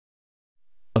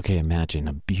Okay, imagine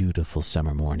a beautiful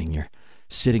summer morning. You're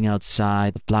sitting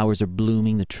outside, the flowers are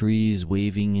blooming, the trees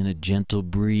waving in a gentle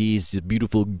breeze, a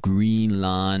beautiful green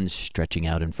lawn stretching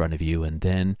out in front of you, and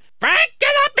then, Frank,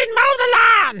 get up and mow the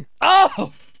lawn!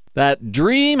 Oh! That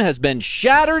dream has been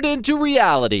shattered into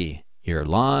reality. Your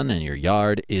lawn and your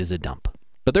yard is a dump.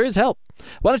 But there is help.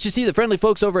 Why don't you see the friendly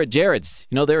folks over at Jared's?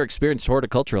 You know, their experienced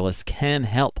horticulturalists can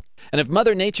help. And if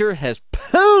Mother Nature has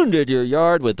pounded your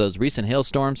yard with those recent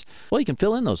hailstorms, well, you can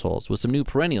fill in those holes with some new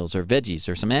perennials or veggies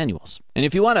or some annuals. And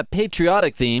if you want a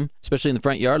patriotic theme, especially in the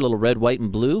front yard, a little red, white,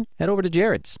 and blue, head over to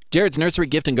Jared's. Jared's Nursery,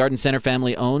 Gift, and Garden Center,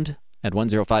 family owned, at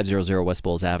 10500 West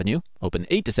Bowles Avenue. Open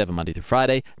 8 to 7 Monday through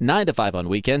Friday, 9 to 5 on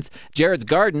weekends. Jared's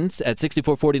Gardens at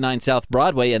 6449 South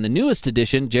Broadway, and the newest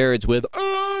edition, Jared's with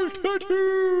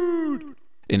Altitude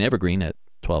in Evergreen at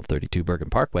 1232 Bergen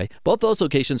Parkway. Both those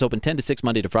locations open 10 to 6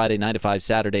 Monday to Friday, 9 to 5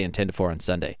 Saturday, and 10 to 4 on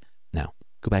Sunday. Now,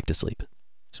 go back to sleep.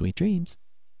 Sweet dreams.